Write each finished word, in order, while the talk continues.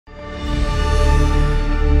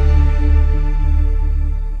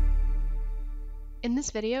In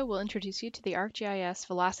this video, we'll introduce you to the ArcGIS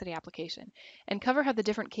Velocity application and cover how the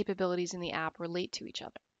different capabilities in the app relate to each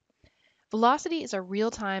other. Velocity is a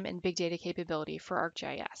real-time and big data capability for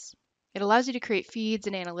ArcGIS. It allows you to create feeds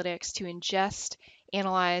and analytics to ingest,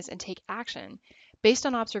 analyze, and take action based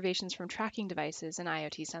on observations from tracking devices and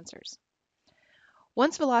IoT sensors.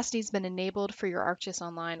 Once Velocity has been enabled for your ArcGIS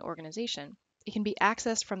Online organization, it can be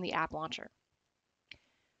accessed from the app launcher.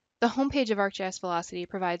 The homepage of ArcGIS Velocity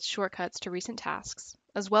provides shortcuts to recent tasks,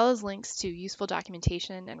 as well as links to useful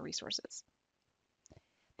documentation and resources.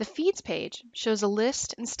 The Feeds page shows a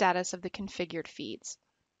list and status of the configured feeds.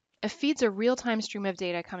 A feed's a real-time stream of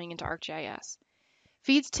data coming into ArcGIS.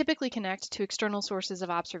 Feeds typically connect to external sources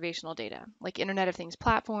of observational data, like Internet of Things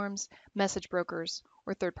platforms, message brokers,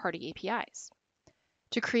 or third-party APIs.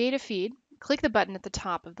 To create a feed, click the button at the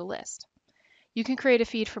top of the list. You can create a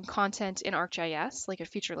feed from content in ArcGIS, like a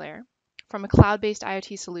feature layer, from a cloud-based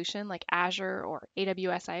IoT solution like Azure or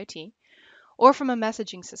AWS IoT, or from a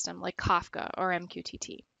messaging system like Kafka or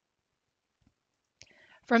MQTT.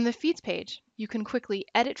 From the Feeds page, you can quickly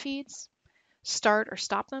edit feeds, start or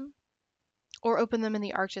stop them, or open them in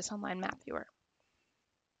the ArcGIS Online Map Viewer.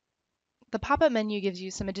 The pop-up menu gives you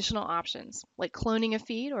some additional options, like cloning a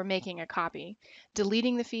feed or making a copy,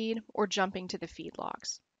 deleting the feed, or jumping to the feed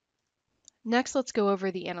logs. Next, let's go over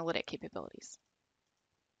the analytic capabilities.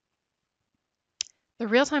 The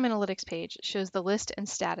Real-Time Analytics page shows the list and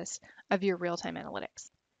status of your real-time analytics.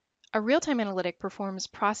 A real-time analytic performs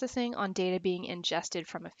processing on data being ingested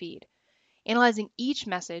from a feed, analyzing each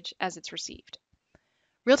message as it's received.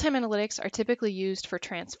 Real-time analytics are typically used for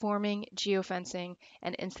transforming, geofencing,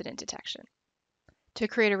 and incident detection. To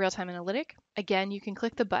create a real-time analytic, again, you can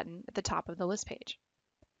click the button at the top of the list page.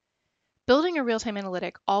 Building a real-time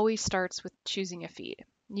analytic always starts with choosing a feed.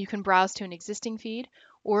 You can browse to an existing feed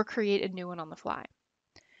or create a new one on the fly.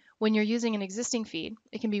 When you're using an existing feed,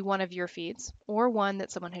 it can be one of your feeds or one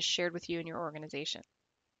that someone has shared with you in your organization.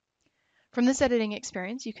 From this editing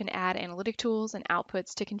experience, you can add analytic tools and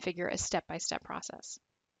outputs to configure a step-by-step process.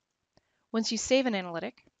 Once you save an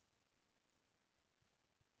analytic,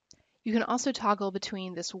 you can also toggle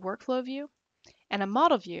between this workflow view and a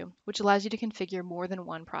model view, which allows you to configure more than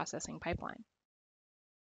one processing pipeline.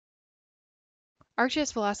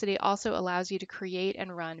 ArcGIS Velocity also allows you to create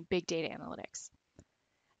and run big data analytics.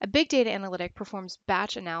 A big data analytic performs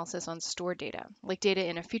batch analysis on stored data, like data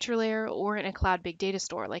in a feature layer or in a cloud big data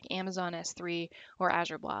store like Amazon S3 or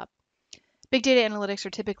Azure Blob. Big data analytics are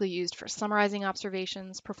typically used for summarizing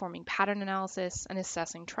observations, performing pattern analysis, and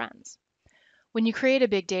assessing trends. When you create a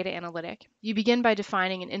big data analytic, you begin by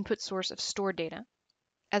defining an input source of stored data,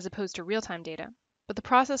 as opposed to real-time data, but the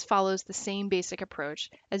process follows the same basic approach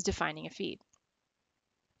as defining a feed.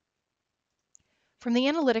 From the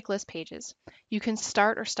analytic list pages, you can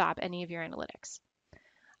start or stop any of your analytics.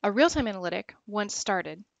 A real-time analytic, once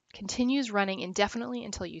started, continues running indefinitely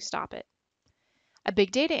until you stop it. A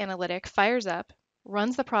big data analytic fires up,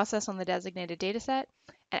 runs the process on the designated dataset,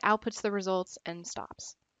 and outputs the results and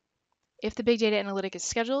stops. If the big data analytic is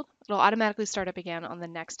scheduled, it'll automatically start up again on the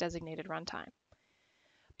next designated runtime.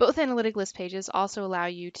 Both analytic list pages also allow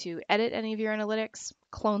you to edit any of your analytics,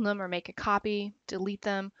 clone them or make a copy, delete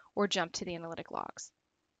them, or jump to the analytic logs.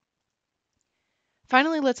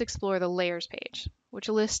 Finally, let's explore the Layers page, which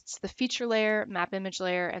lists the feature layer, map image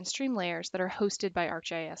layer, and stream layers that are hosted by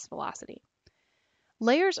ArcGIS Velocity.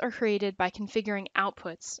 Layers are created by configuring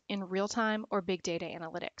outputs in real-time or big data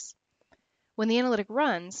analytics. When the analytic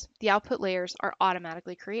runs, the output layers are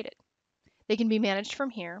automatically created. They can be managed from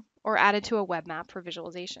here or added to a web map for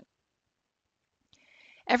visualization.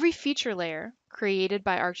 Every feature layer created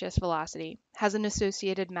by ArcGIS Velocity has an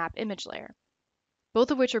associated map image layer,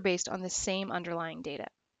 both of which are based on the same underlying data.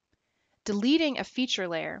 Deleting a feature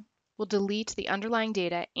layer will delete the underlying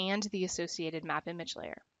data and the associated map image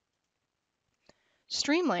layer.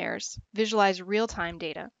 Stream layers visualize real-time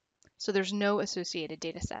data, so there's no associated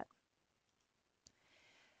dataset.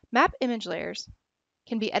 Map image layers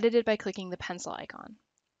can be edited by clicking the pencil icon.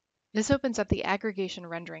 This opens up the Aggregation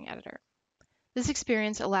rendering editor. This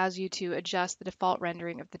experience allows you to adjust the default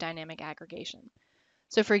rendering of the dynamic aggregation.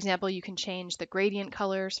 So for example, you can change the gradient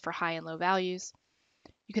colors for high and low values.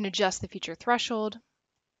 You can adjust the feature threshold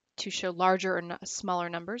to show larger or smaller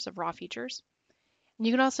numbers of raw features. And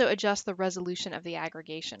you can also adjust the resolution of the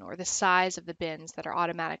aggregation or the size of the bins that are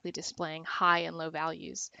automatically displaying high and low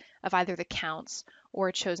values of either the counts or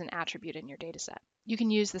a chosen attribute in your dataset. You can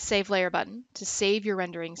use the Save Layer button to save your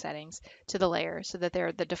rendering settings to the layer so that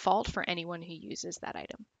they're the default for anyone who uses that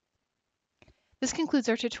item. This concludes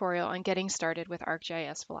our tutorial on getting started with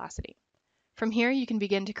ArcGIS Velocity. From here, you can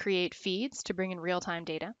begin to create feeds to bring in real-time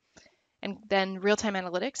data, and then real-time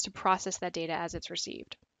analytics to process that data as it's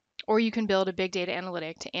received. Or you can build a big data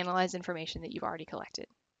analytic to analyze information that you've already collected.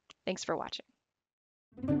 Thanks for watching.